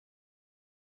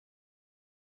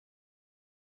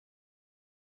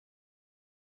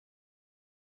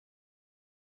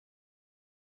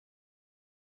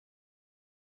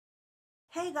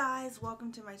Hey guys, welcome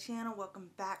to my channel. Welcome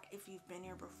back if you've been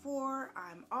here before.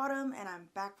 I'm Autumn and I'm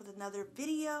back with another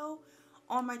video.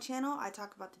 On my channel, I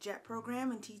talk about the JET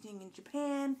program and teaching in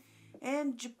Japan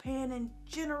and Japan in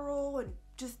general and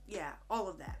just, yeah, all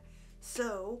of that.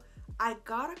 So, I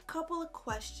got a couple of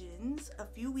questions a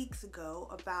few weeks ago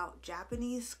about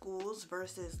Japanese schools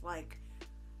versus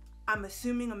I'm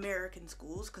assuming American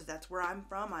schools because that's where I'm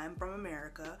from. I am from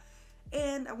America.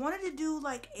 And I wanted to do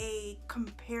a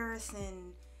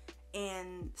comparison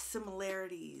and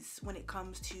similarities when it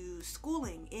comes to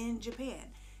schooling in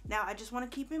Japan. Now, I just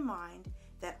want to keep in mind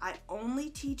that I only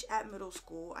teach at middle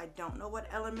school. I don't know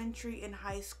what elementary and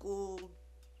high school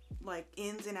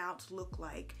ins and outs look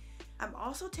like. I'm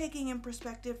also taking in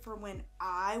perspective for when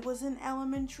I was in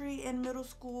elementary and middle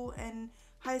school and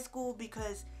high school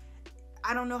because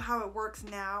I don't know how it works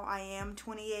now. I am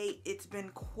 28. It's been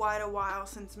quite a while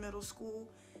since middle school.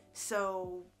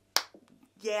 So,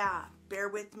 yeah, bear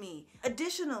with me.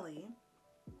 Additionally,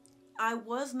 I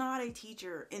was not a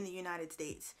teacher in the United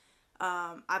States.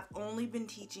 I've only been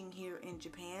teaching here in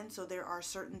Japan, so there are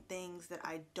certain things that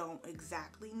I don't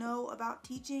exactly know about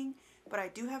teaching, but I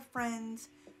do have friends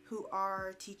who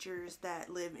are teachers that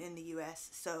live in the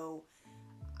US, so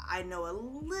I know a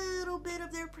little bit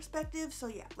of their perspective. So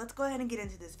yeah, let's go ahead and get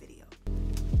into this video.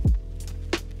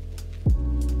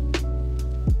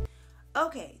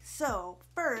 Okay, so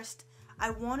first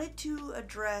I wanted to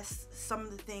address some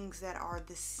of the things that are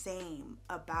the same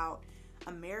about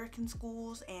American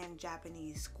schools and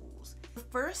Japanese schools. The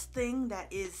first thing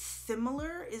that is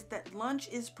similar is that lunch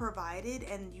is provided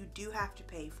and you do have to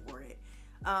pay for it.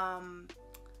 I'm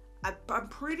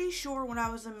pretty sure when I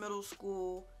was in middle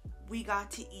school, we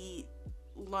got to eat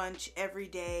lunch every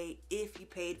day if you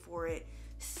paid for it.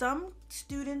 Some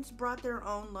students brought their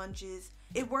own lunches.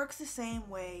 It works the same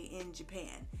way in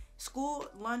Japan. School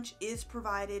lunch is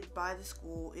provided by the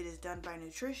school. It is done by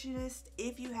nutritionists.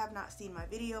 If you have not seen my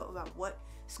video about what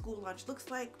school lunch looks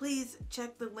like, please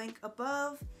check the link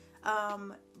above.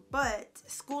 But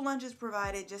school lunch is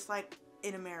provided just like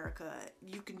in America.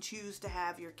 You can choose to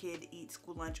have your kid eat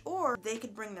school lunch or they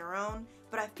could bring their own,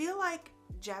 but I feel like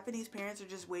Japanese parents are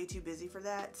just way too busy for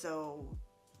that, so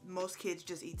most kids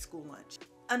just eat school lunch.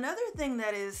 Another thing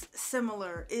that is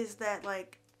similar is that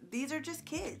these are just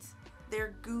kids.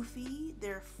 They're goofy,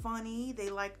 they're funny, they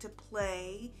like to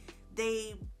play.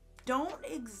 They don't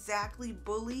exactly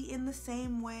bully in the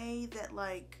same way that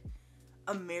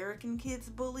American kids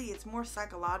bully. It's more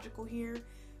psychological here.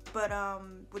 But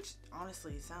which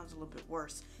honestly sounds a little bit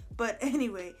worse, but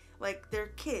anyway,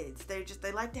 they're kids.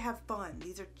 They like to have fun.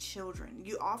 These are children.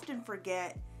 You often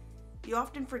forget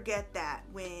that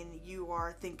when you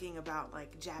are thinking about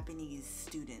Japanese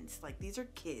students. These are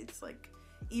kids.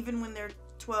 Even when they're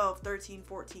 12, 13,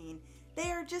 14,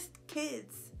 they are just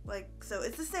kids. So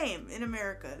it's the same in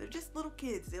America. They're just little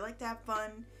kids. They like to have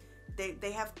fun.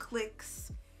 They have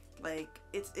cliques.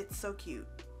 It's so cute.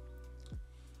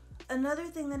 Another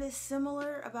thing that is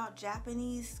similar about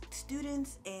Japanese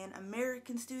students and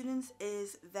American students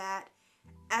is that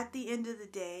at the end of the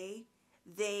day,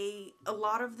 a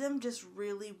lot of them just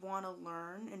really want to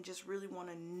learn and just really want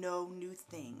to know new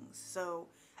things. So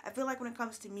I feel like when it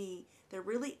comes to me, they're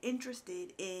really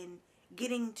interested in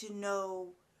getting to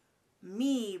know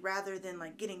me rather than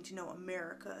getting to know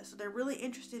America. So they're really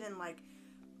interested in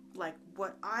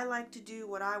what I like to do,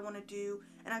 what I want to do,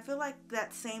 and I feel like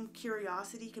that same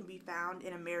curiosity can be found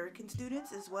in American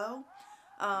students as well.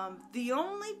 The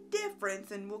only difference,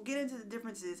 and we'll get into the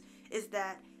differences, is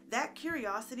that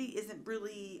curiosity isn't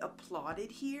really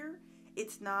applauded here.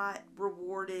 It's not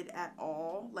rewarded at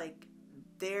all.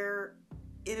 Their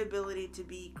inability to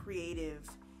be creative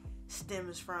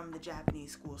stems from the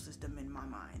Japanese school system in my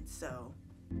mind. So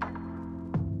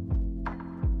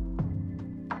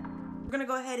we're gonna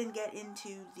go ahead and get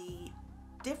into the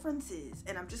differences,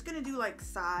 and I'm just gonna do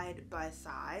side by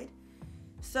side.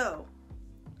 So,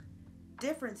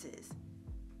 differences.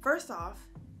 First off,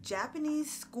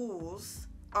 Japanese schools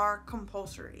are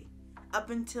compulsory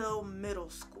up until middle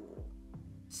school.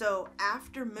 So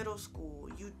after middle school,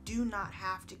 you do not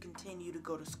have to continue to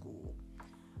go to school.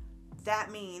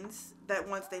 That means that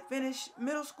once they finish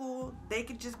middle school, they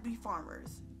could just be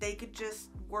farmers. They could just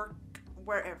work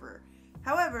wherever.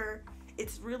 However,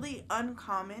 it's really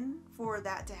uncommon for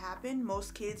that to happen.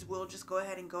 Most kids will just go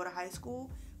ahead and go to high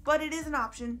school, but it is an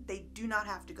option. They do not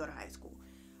have to go to high school.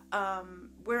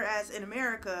 Whereas in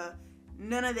America,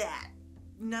 none of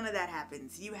that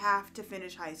happens. You have to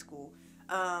finish high school.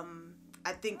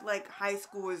 I think high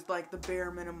school is the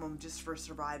bare minimum just for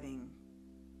surviving.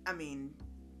 I mean,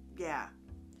 yeah.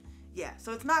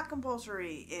 So it's not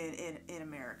compulsory in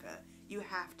America. you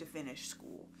have to finish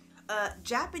school.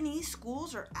 Japanese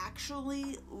schools are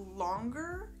actually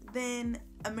longer than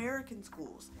American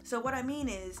schools. So what I mean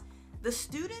is the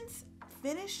students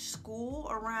finish school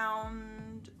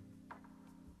around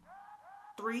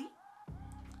 3,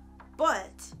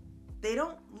 but they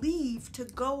don't leave to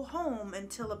go home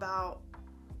until about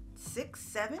 6,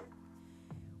 7.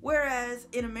 Whereas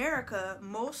in America,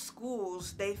 most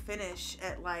schools, they finish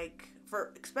at like,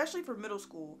 especially for middle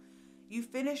school, you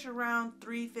finish around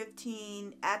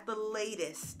 3:15 at the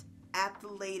latest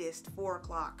 4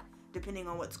 o'clock, depending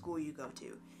on what school you go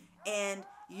to. And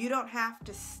you don't have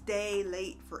to stay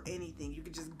late for anything. You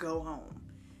can just go home.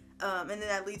 And then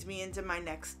that leads me into my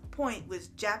next point,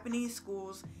 with Japanese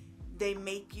schools, they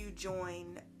make you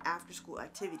join after school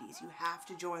activities. You have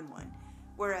to join one.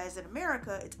 Whereas in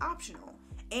America, it's optional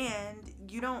and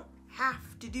you don't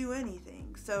have to do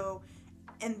anything. So,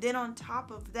 and then on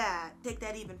top of that, take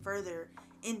that even further,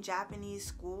 in Japanese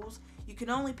schools, you can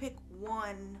only pick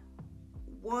one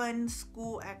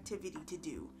school activity to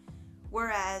do.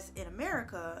 Whereas in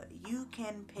America, you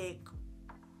can pick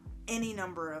any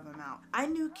number of them out. I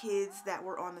knew kids that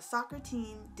were on the soccer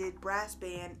team, did brass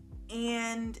band,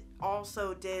 and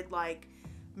also did like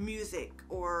music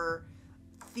or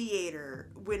theater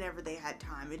whenever they had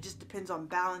time. It just depends on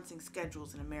balancing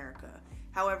schedules in America.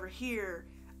 However, here,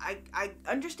 I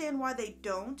understand why they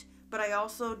don't, but I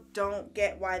also don't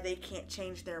get why they can't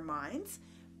change their minds,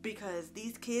 because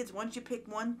these kids, once you pick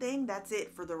one thing, that's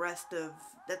it for the rest of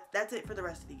that's it for the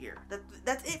rest of the year.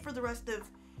 That's it for the rest of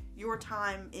your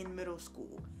time in middle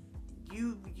school.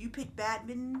 You pick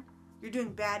badminton, you're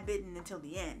doing badminton until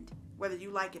the end, whether you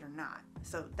like it or not.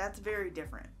 So that's very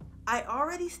different. I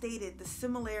already stated the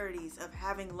similarities of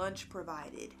having lunch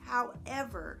provided.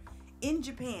 However, in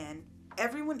Japan,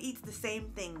 everyone eats the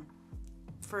same thing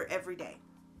for every day.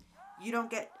 You don't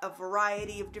get a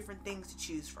variety of different things to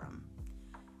choose from.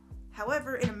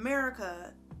 However, in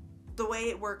America, the way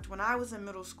it worked when I was in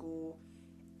middle school,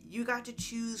 you got to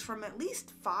choose from at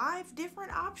least 5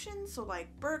 different options. So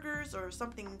like burgers or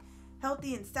something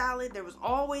healthy and salad. There was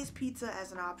always pizza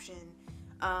as an option.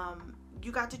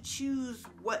 You got to choose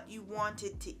what you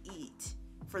wanted to eat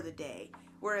for the day.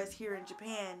 Whereas here in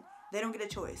Japan, they don't get a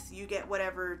choice. You get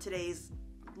whatever today's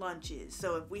lunch is.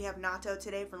 So if we have natto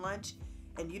today for lunch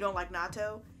and you don't like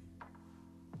natto,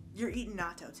 you're eating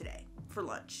natto today for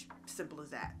lunch. Simple as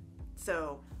that.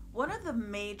 So one of the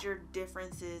major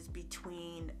differences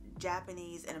between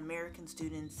Japanese and American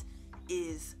students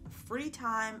is free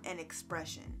time and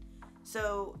expression.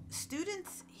 So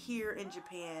students here in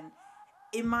Japan,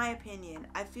 in my opinion,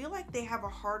 I feel like they have a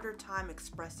harder time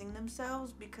expressing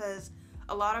themselves because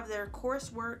a lot of their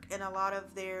coursework and a lot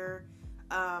of their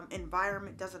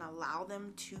environment doesn't allow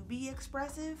them to be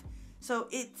expressive. So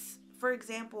it's, for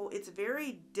example, it's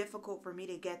very difficult for me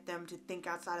to get them to think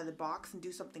outside of the box and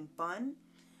do something fun.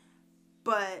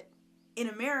 But in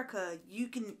America, you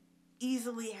can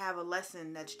easily have a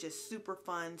lesson that's just super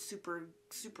fun, super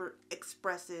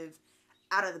expressive,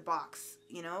 out of the box,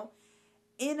 you know?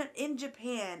 In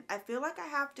Japan, I feel like I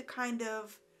have to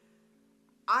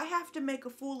make a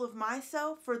fool of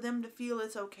myself for them to feel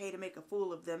it's okay to make a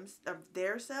fool of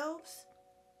themselves.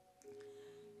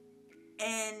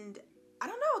 And I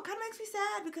don't know, it kind of makes me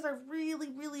sad because I really,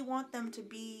 really want them to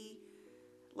be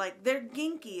like, they're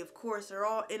ginky, of course, they're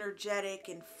all energetic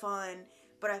and fun,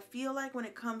 but I feel like when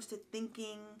it comes to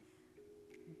thinking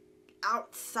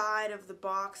outside of the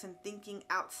box and thinking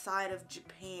outside of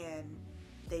Japan,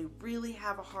 they really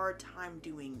have a hard time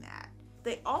doing that.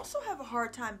 They also have a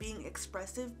hard time being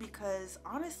expressive because,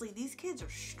 honestly, these kids are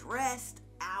stressed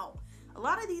out. A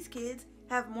lot of these kids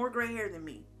have more gray hair than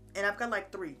me, and I've got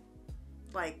like 3.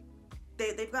 Like,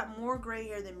 they've got more gray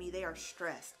hair than me. They are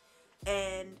stressed.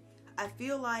 And I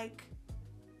feel like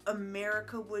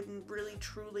America wouldn't really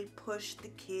truly push the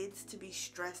kids to be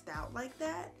stressed out like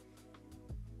that.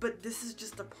 But this is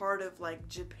just a part of like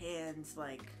Japan's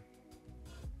like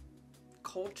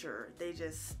culture.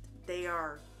 They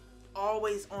are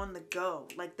always on the go.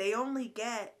 Like, they only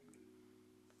get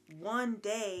one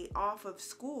day off of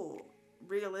school,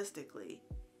 realistically,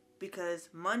 because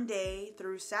Monday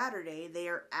through Saturday they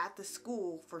are at the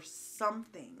school for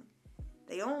something.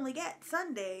 They only get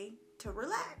Sunday to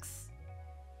relax.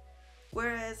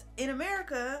 Whereas in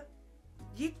America,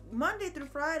 Monday through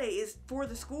Friday is for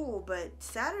the school, but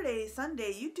Saturday,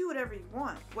 Sunday, you do whatever you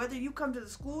want. Whether you come to the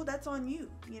school, that's on you,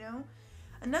 you know?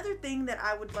 Another thing that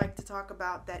I would like to talk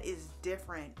about that is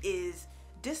different is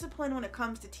discipline when it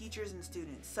comes to teachers and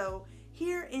students. So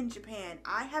here in Japan,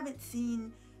 I haven't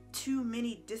seen too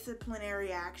many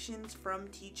disciplinary actions from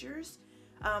teachers.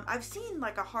 I've seen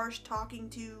like a harsh talking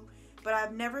to, but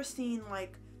I've never seen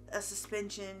like a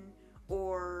suspension,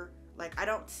 or like I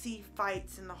don't see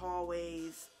fights in the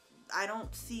hallways. I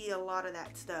don't see a lot of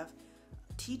that stuff.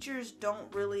 Teachers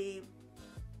don't really,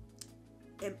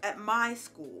 at my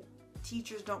school,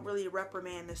 teachers don't really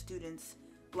reprimand the students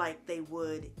like they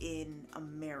would in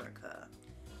America.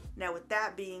 Now, with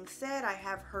that being said, I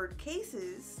have heard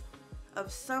cases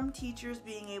of some teachers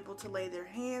being able to lay their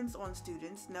hands on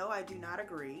students. No, I do not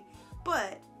agree,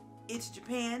 but it's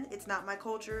Japan. It's not my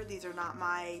culture. These are not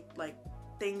my like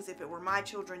things. If it were my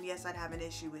children, yes, I'd have an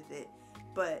issue with it,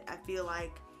 but I feel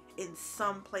like in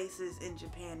some places in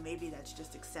Japan, maybe that's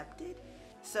just accepted.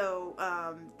 So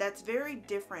that's very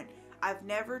different. I've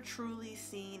never truly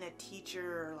seen a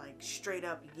teacher like straight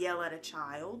up yell at a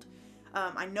child.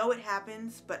 I know it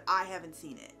happens, but I haven't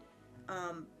seen it.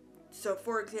 So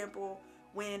for example,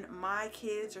 when my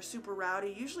kids are super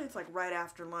rowdy, usually it's like right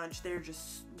after lunch, they're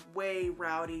just way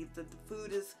rowdy. The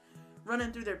food is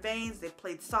running through their veins. They've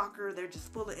played soccer. They're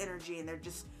just full of energy, and they're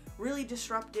just really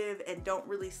disruptive and don't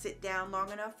really sit down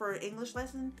long enough for an English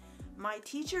lesson. My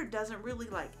teacher doesn't really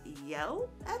like yell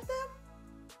at them.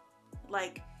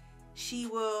 Like, she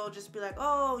will just be like,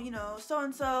 oh, you know,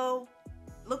 so-and-so,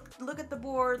 look at the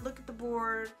board,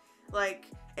 like,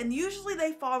 and usually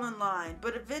they fall in line,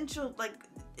 but eventually, like,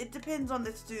 it depends on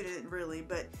the student really,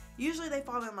 but usually they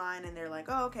fall in line and they're like,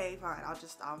 oh, okay, fine,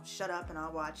 I'll shut up and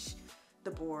I'll watch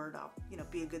the board, I'll, you know,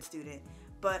 be a good student.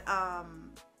 But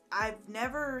I've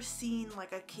never seen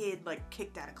like a kid like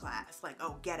kicked out of class, like,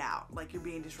 oh, get out, like you're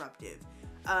being disruptive.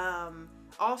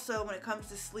 Also, when it comes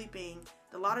to sleeping,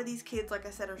 a lot of these kids, like I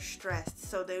said, are stressed,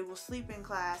 so they will sleep in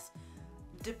class.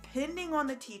 Depending on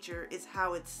the teacher is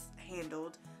how it's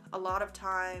handled. A lot of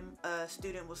time a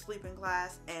student will sleep in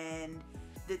class and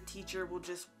the teacher will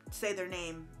just say their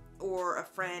name, or a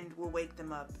friend will wake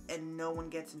them up and no one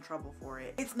gets in trouble for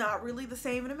it. It's not really the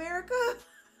same in America.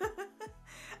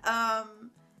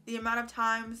 The amount of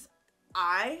times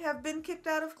I have been kicked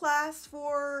out of class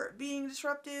for being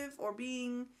disruptive or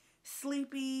being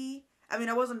sleepy. I mean,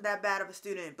 I wasn't that bad of a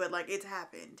student, but like it's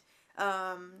happened.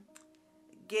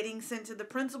 Getting sent to the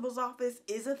principal's office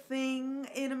is a thing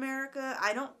in America.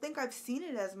 I don't think I've seen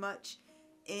it as much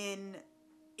in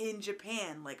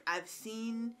Japan. Like, I've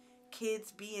seen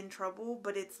kids be in trouble,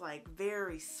 but it's like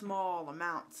very small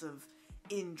amounts of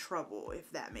in trouble,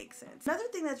 if that makes sense. Another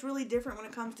thing that's really different when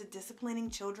it comes to disciplining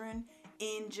children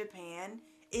in Japan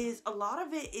is a lot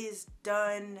of it is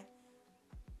done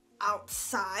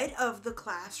outside of the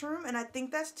classroom, and I think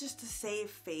that's just to save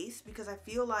face, because I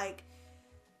feel like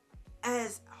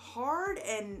as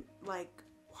hardworking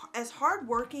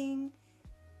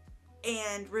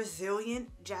and resilient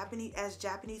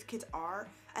Japanese kids are,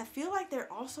 I feel like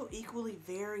they're also equally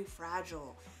very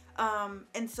fragile.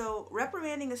 And so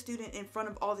reprimanding a student in front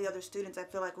of all the other students, I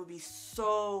feel like would be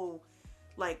so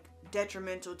like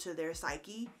detrimental to their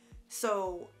psyche.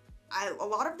 So a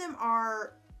lot of them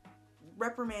are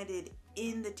reprimanded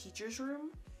in the teacher's room,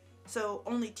 so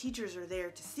only teachers are there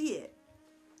to see it.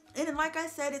 And then, like I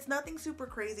said, it's nothing super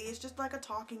crazy. It's just like a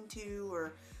talking to,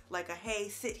 or like a, hey,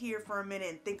 sit here for a minute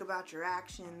and think about your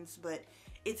actions. But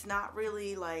it's not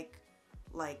really like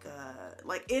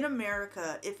in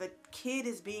America, if a kid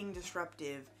is being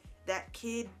disruptive, that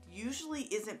kid usually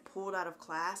isn't pulled out of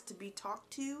class to be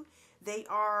talked to. They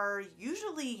are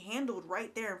usually handled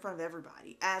right there in front of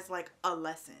everybody as like a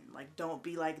lesson. Like, don't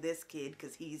be like this kid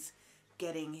because he's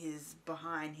getting his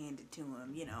behind handed to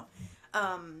him, you know.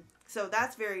 So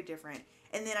that's very different.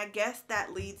 And then I guess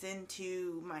that leads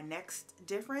into my next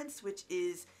difference, which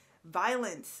is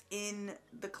violence in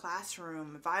the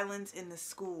classroom, violence in the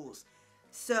schools.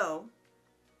 So,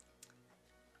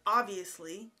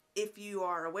 obviously, if you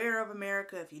are aware of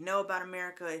America, if you know about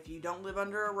America, if you don't live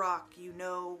under a rock, you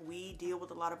know we deal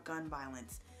with a lot of gun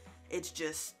violence. It's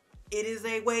just, it is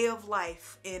a way of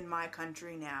life in my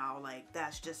country now. Like,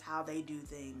 that's just how they do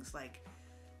things. Like,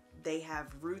 they have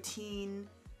routine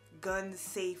gun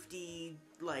safety,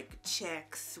 like,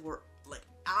 checks where, like,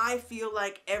 I feel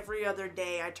like every other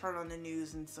day I turn on the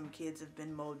news and some kids have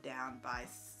been mowed down by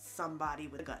somebody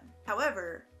with a gun.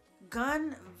 However,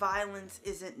 gun violence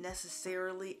isn't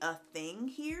necessarily a thing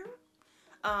here.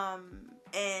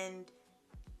 And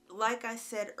like I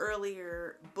said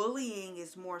earlier, bullying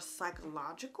is more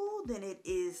psychological than it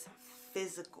is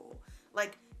physical.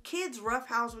 Like, kids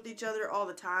roughhouse with each other all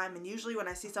the time, and usually when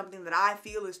I see something that I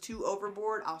feel is too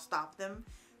overboard, I'll stop them.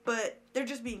 But they're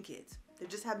just being kids. They're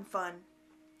just having fun.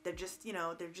 They're just, you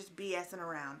know, they're just BSing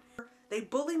around. They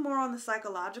bully more on the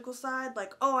psychological side,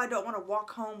 like, oh, I don't want to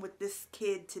walk home with this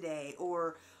kid today,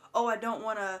 or, oh, I don't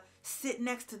want to sit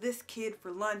next to this kid for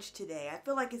lunch today. I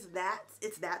feel like it's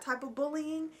that type of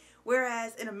bullying,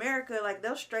 Whereas in America, like,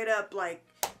 they'll straight up, like,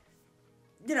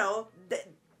 you know,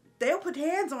 they'll put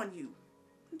hands on you.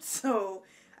 So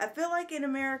I feel like in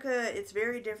America it's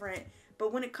very different.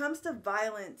 But when it comes to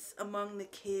violence among the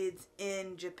kids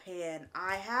in Japan,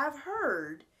 I have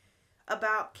heard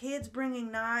about kids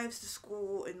bringing knives to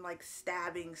school and like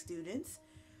stabbing students.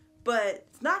 But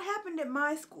it's not happened at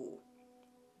my school.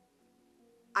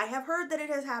 I have heard that it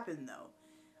has happened though.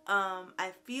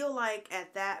 I feel like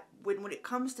at that, when it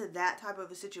comes to that type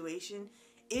of a situation,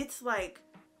 it's like,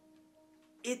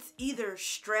 it's either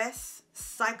stress,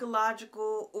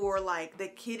 psychological, or like the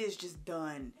kid is just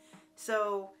done.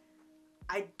 So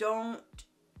I don't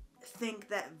think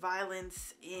that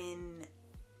violence in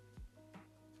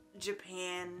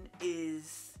Japan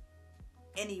is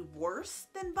any worse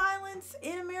than violence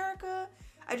in America.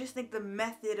 I just think the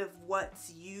method of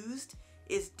what's used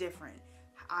is different.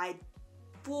 I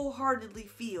full-heartedly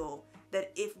feel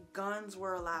that if guns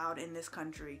were allowed in this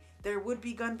country, there would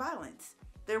be gun violence.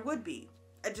 There would be.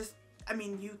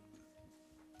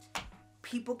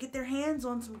 People get their hands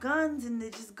on some guns and they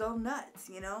just go nuts,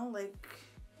 you know? Like,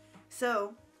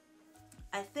 so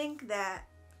I think that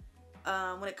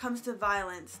when it comes to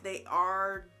violence, they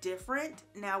are different.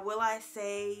 Now, will I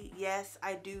say, yes,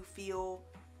 I do feel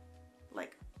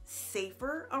like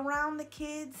safer around the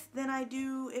kids than I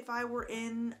do if I were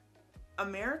in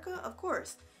America? Of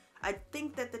course. I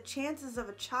think that the chances of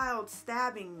a child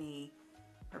stabbing me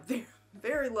are very,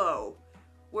 very low.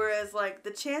 Whereas, like,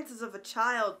 the chances of a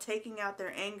child taking out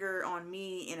their anger on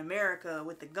me in America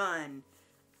with a gun,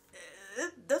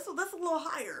 that's a little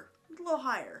higher. A little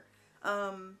higher.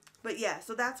 But yeah,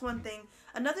 so that's one thing.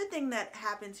 Another thing that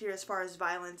happens here as far as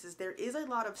violence is there is a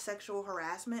lot of sexual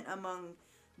harassment among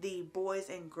the boys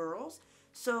and girls.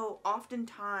 So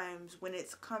oftentimes when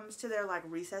it comes to their like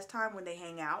recess time when they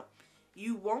hang out,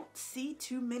 you won't see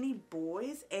too many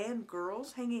boys and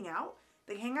girls hanging out.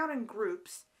 They hang out in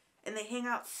groups and they hang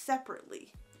out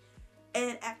separately.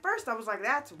 And at first I was like,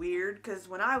 that's weird, because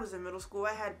when I was in middle school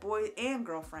I had boy and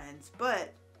girl friends.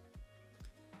 But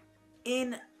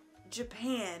in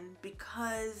Japan,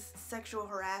 because sexual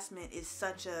harassment is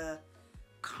such a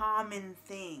common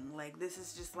thing, like this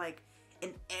is just like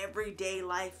an everyday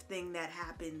life thing that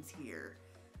happens here,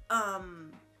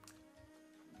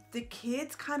 the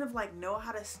kids kind of like know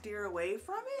how to steer away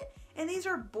from it. And these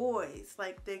are boys,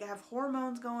 like they have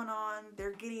hormones going on,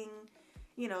 they're getting,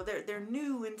 you know, they're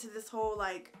new into this whole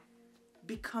like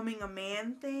becoming a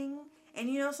man thing. And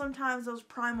you know, sometimes those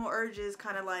primal urges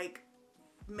kind of like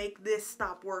make this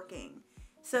stop working.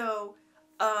 So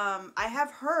I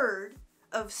have heard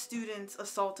of students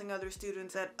assaulting other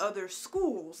students at other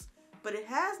schools, but it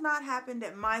has not happened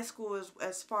at my school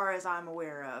as far as I'm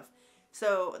aware of.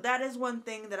 So that is one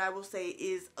thing that I will say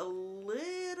is a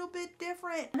little bit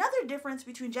different. Another difference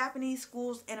between Japanese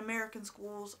schools and American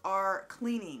schools are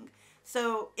cleaning.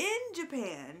 So in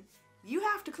Japan, you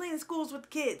have to clean the schools with the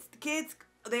kids. The kids,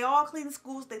 they all clean the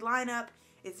schools. They line up.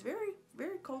 It's very,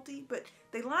 very culty, but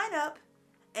they line up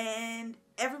and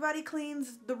everybody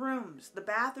cleans the rooms. The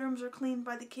bathrooms are cleaned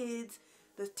by the kids.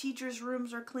 The teachers'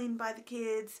 rooms are cleaned by the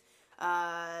kids.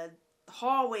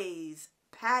 Hallways,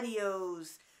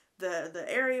 patios, the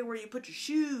area where you put your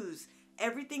shoes,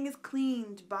 everything is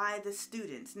cleaned by the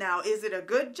students. Now, is it a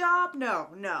good job? No,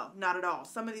 not at all.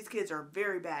 Some of these kids are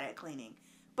very bad at cleaning.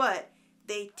 But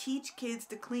they teach kids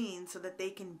to clean so that they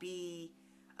can be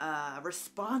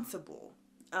responsible.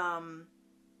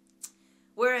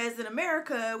 Whereas in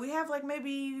America, we have like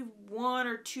maybe 1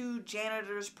 or 2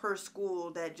 janitors per school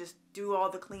that just do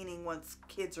all the cleaning once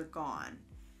kids are gone.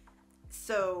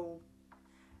 So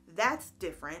that's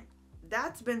different.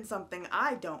 That's been something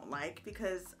I don't like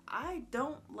because I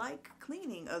don't like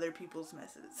cleaning other people's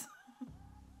messes.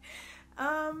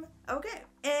 Okay.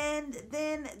 And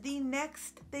then the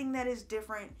next thing that is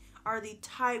different are the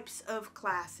types of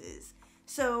classes.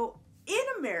 So in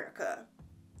America,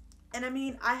 and I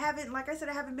mean, like I said,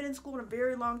 I haven't been in school in a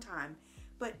very long time,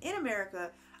 but in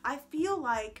America, I feel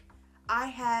like I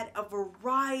had a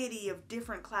variety of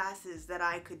different classes that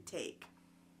I could take,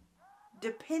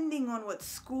 depending on what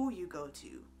school you go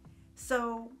to.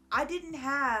 So I didn't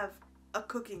have a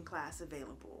cooking class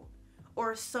available,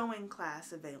 or a sewing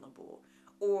class available,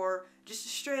 or just a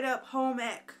straight up home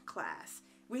ec class.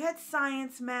 We had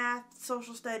science, math,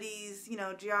 social studies, you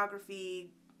know,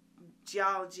 geography,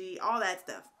 geology, all that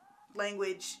stuff.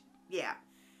 Language, yeah.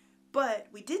 But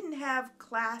we didn't have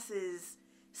classes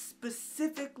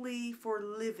specifically for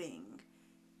living.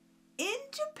 In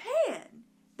Japan,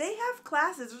 they have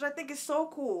classes, which I think is so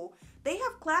cool. They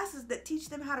have classes that teach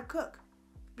them how to cook.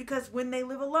 Because when they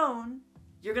live alone,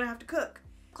 you're going to have to cook.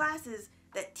 Classes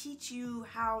that teach you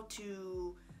how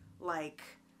to like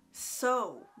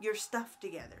sew your stuff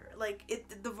together. Like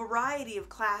the variety of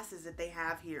classes that they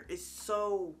have here is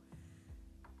so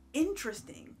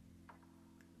interesting.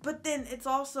 But then it's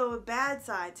also a bad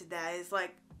side to that. Is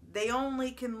like they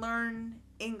only can learn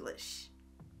English.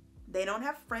 They don't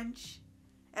have French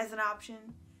as an option.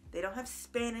 They don't have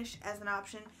Spanish as an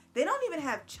option. They don't even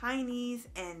have Chinese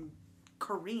and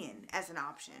Korean as an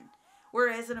option.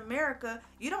 Whereas in America,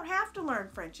 you don't have to learn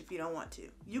French if you don't want to.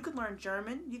 You could learn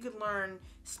German. You could learn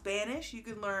Spanish. You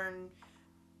could learn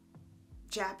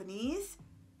Japanese.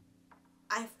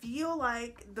 I feel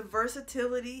like the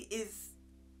versatility is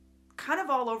kind of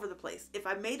all over the place. If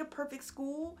I made a perfect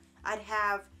school, I'd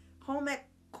have home ec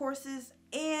courses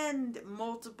and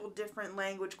multiple different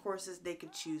language courses they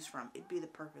could choose from. It'd be the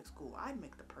perfect school. I'd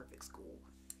make the perfect school.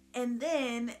 And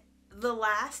then the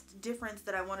last difference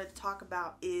that I wanted to talk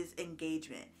about is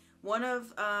engagement. One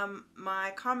of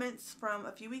my comments from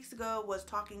a few weeks ago was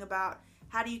talking about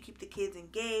how do you keep the kids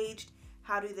engaged?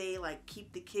 How do they like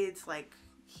keep the kids like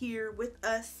here with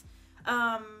us?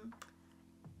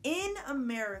 In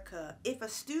America, if a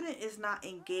student is not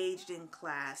engaged in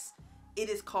class, it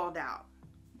is called out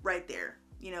right there.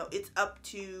 You know, it's up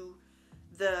to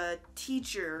the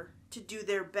teacher to do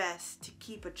their best to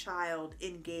keep a child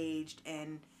engaged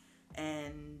and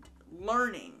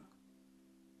learning.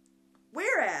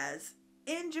 Whereas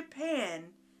in Japan,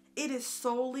 it is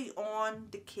solely on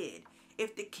the kid.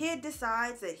 If the kid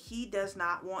decides that he does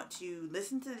not want to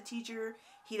listen to the teacher,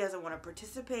 he doesn't want to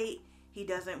participate, he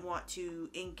doesn't want to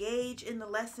engage in the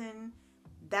lesson,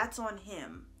 that's on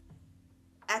him.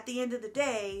 At the end of the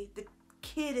day, the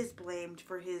kid is blamed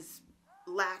for his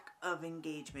lack of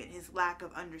engagement, his lack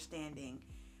of understanding.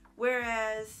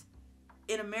 Whereas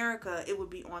in America, it would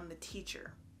be on the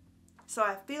teacher. So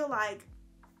I feel like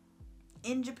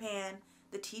in Japan,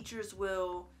 the teachers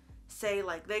will say,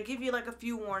 like, they give you like a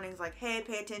few warnings, like, hey,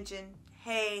 pay attention.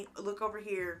 Hey, look over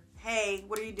here. Hey,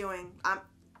 what are you doing?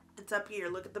 It's up here.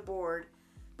 Look at the board.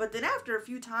 But then after a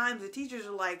few times, the teachers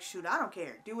are like, shoot, I don't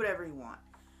care. Do whatever you want.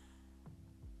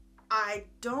 I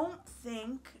don't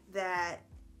think that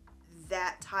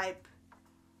type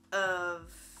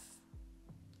of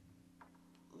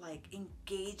like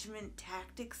engagement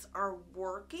tactics are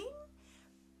working,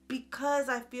 because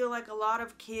I feel like a lot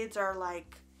of kids are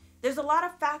like, there's a lot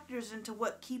of factors into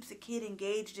what keeps a kid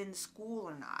engaged in school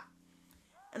or not.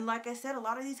 And like I said, a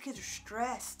lot of these kids are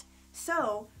stressed.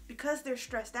 So because they're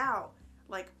stressed out,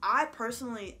 like I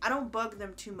don't bug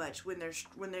them too much when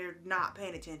they're not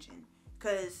paying attention,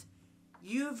 because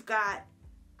you've got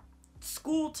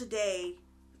school today,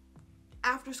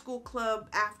 after school club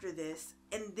after this,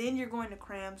 and then you're going to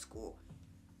cram school.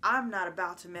 I'm not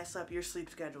about to mess up your sleep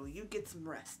schedule. You get some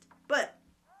rest. But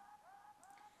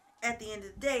at the end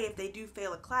of the day, if they do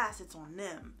fail a class, it's on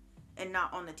them and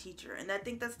not on the teacher. And I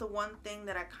think that's the one thing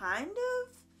that I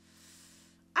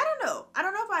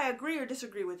don't know if I agree or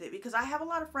disagree with it, because I have a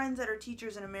lot of friends that are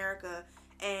teachers in America,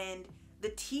 and the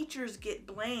teachers get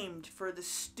blamed for the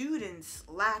students'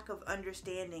 lack of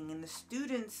understanding and the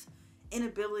students'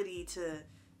 inability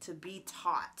to be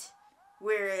taught.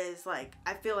 Whereas, like,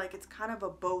 I feel like it's kind of a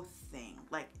both thing.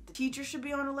 Like, the teacher should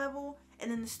be on a level,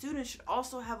 and then the students should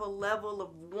also have a level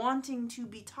of wanting to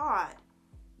be taught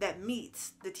that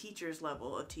meets the teacher's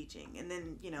level of teaching. And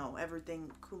then, you know,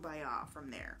 everything kumbaya from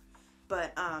there.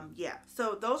 But, yeah.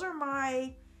 So, those are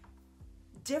my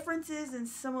differences and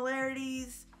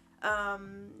similarities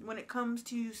when it comes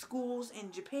to schools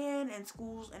in Japan and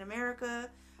schools in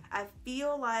America. I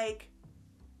feel like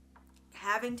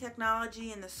having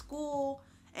technology in the school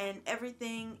and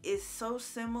everything is so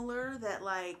similar that,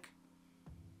 like,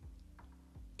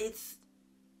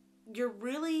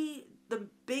 the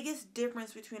biggest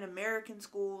difference between American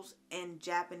schools and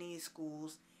Japanese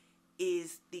schools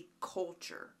is the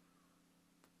culture.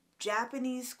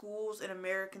 Japanese schools and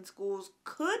American schools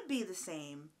could be the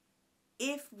same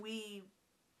if we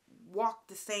walk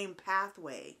the same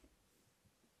pathway,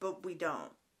 but we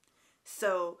don't.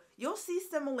 So you'll see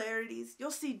similarities,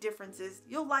 you'll see differences,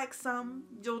 you'll like some,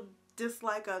 you'll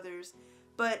dislike others,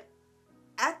 but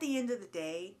at the end of the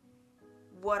day,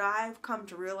 what I've come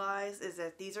to realize is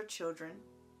that these are children.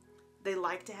 They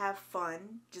like to have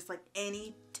fun, just like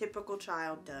any typical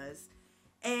child does,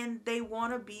 and they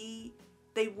want to be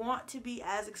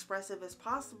as expressive as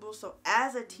possible. So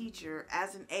as a teacher,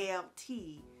 as an ALT,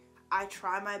 I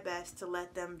try my best to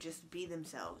let them just be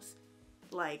themselves.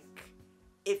 Like,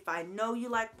 if I know you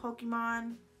like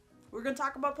Pokemon, we're going to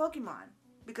talk about Pokemon,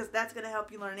 because that's going to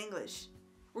help you learn English.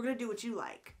 We're going to do what you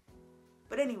like.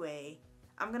 But anyway,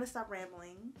 I'm going to stop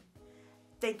rambling.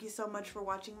 thank you so much for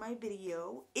watching my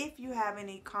video. If you have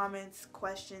any comments,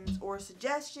 questions, or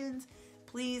suggestions,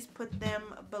 please put them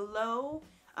below.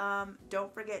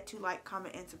 Don't forget to like,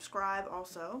 comment, and subscribe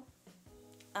also.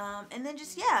 And then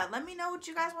just, yeah, let me know what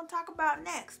you guys want to talk about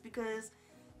next, because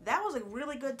that was a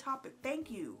really good topic. Thank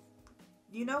you.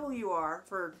 You know who you are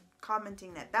for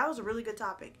commenting that. That was a really good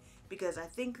topic, because I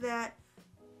think that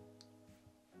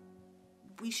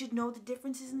we should know the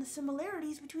differences and the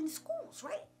similarities between the schools,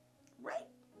 right? Right?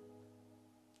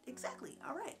 Exactly.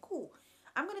 All right, cool.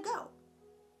 I'm going to go,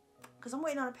 because I'm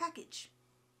waiting on a package.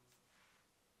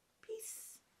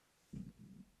 Peace.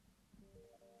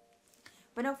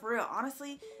 But no, for real,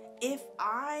 honestly, if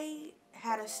I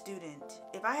had a student,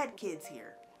 if I had kids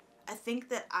here, I think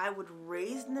that I would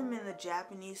raise them in the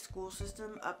Japanese school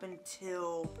system up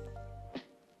until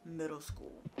middle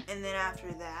school. And then after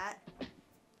that,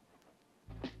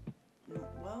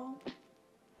 well,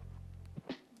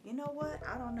 you know what?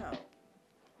 I don't know.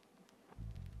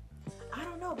 I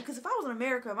don't know, because if I was in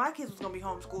America, my kids was going to be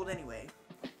homeschooled anyway.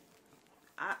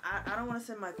 I don't want to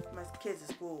send my kids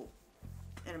to school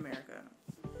in America.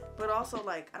 But also,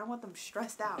 like, I don't want them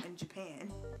stressed out in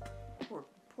Japan.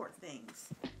 Poor things.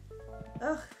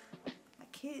 Ugh. My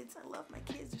kids. I love my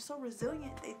kids. They're so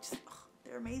resilient.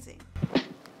 They're amazing.